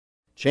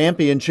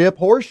championship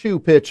horseshoe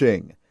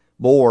pitching.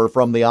 More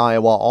from the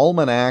Iowa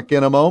Almanac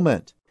in a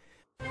moment.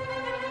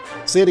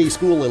 City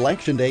School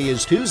Election Day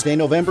is Tuesday,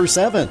 November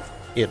 7th.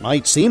 It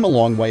might seem a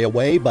long way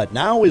away, but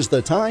now is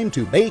the time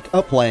to make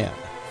a plan.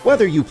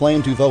 Whether you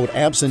plan to vote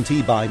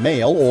absentee by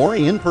mail or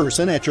in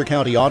person at your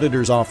county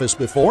auditor's office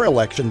before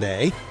Election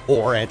Day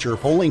or at your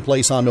polling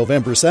place on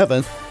November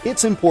 7th,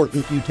 it's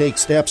important you take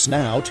steps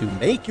now to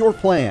make your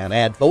plan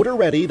at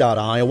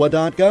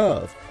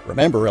voterready.iowa.gov.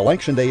 Remember,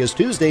 Election Day is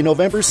Tuesday,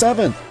 November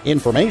 7th.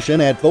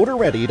 Information at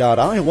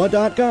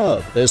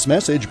voterready.iowa.gov. This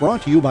message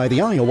brought to you by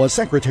the Iowa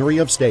Secretary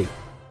of State.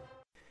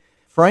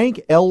 Frank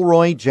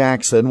Elroy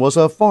Jackson was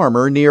a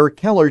farmer near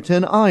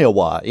Kellerton,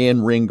 Iowa,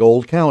 in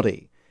Ringgold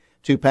County.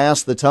 To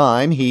pass the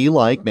time, he,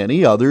 like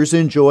many others,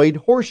 enjoyed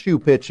horseshoe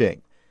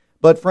pitching.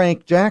 But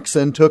Frank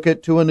Jackson took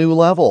it to a new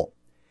level.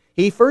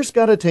 He first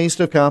got a taste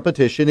of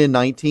competition in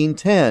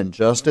 1910,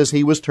 just as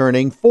he was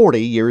turning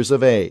 40 years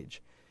of age.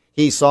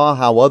 He saw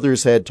how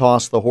others had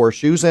tossed the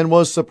horseshoes and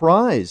was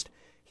surprised.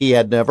 He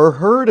had never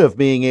heard of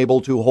being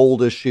able to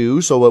hold a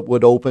shoe so it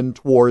would open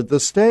toward the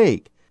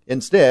stake.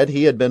 Instead,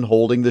 he had been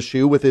holding the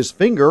shoe with his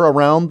finger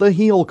around the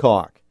heel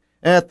cock.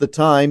 At the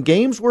time,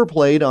 games were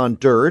played on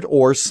dirt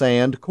or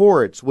sand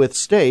courts, with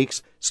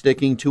stakes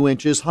sticking 2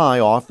 inches high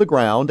off the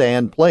ground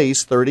and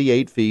placed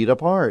 38 feet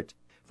apart.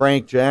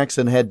 Frank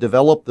Jackson had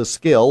developed the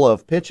skill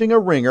of pitching a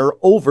ringer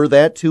over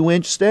that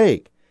 2-inch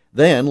stake,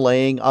 then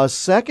laying a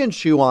second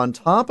shoe on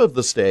top of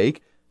the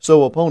stake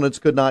so opponents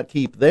could not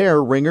keep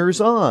their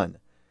ringers on.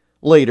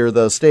 Later,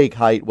 the stake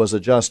height was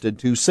adjusted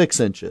to 6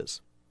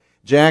 inches.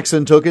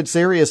 Jackson took it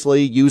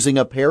seriously, using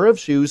a pair of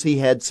shoes he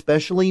had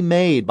specially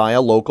made by a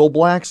local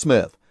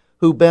blacksmith,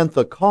 who bent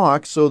the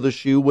caulk so the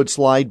shoe would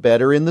slide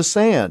better in the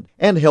sand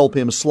and help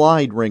him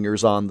slide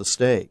ringers on the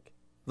stake.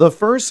 The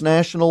first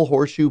National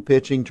Horseshoe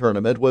Pitching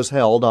Tournament was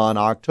held on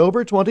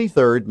October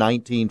 23,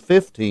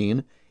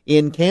 1915,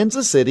 in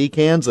Kansas City,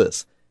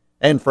 Kansas,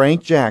 and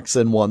Frank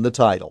Jackson won the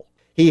title.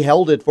 He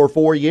held it for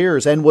 4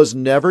 years and was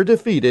never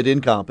defeated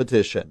in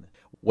competition.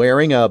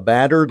 Wearing a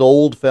battered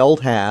old felt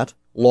hat,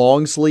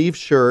 long-sleeve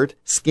shirt,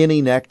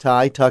 skinny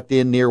necktie tucked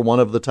in near one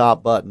of the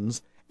top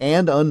buttons,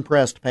 and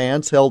unpressed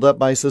pants held up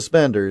by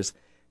suspenders,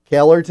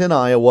 Kellerton,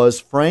 Iowa's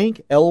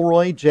Frank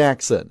Elroy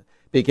Jackson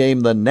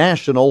became the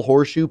national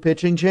horseshoe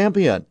pitching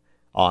champion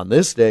on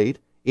this date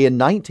in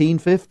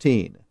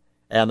 1915.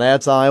 And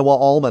that's Iowa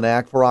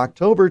Almanac for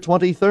October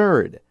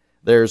 23rd.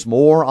 There's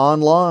more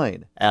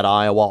online at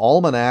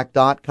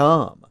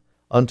iowaalmanac.com.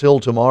 Until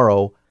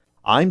tomorrow,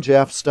 I'm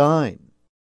Jeff Stein.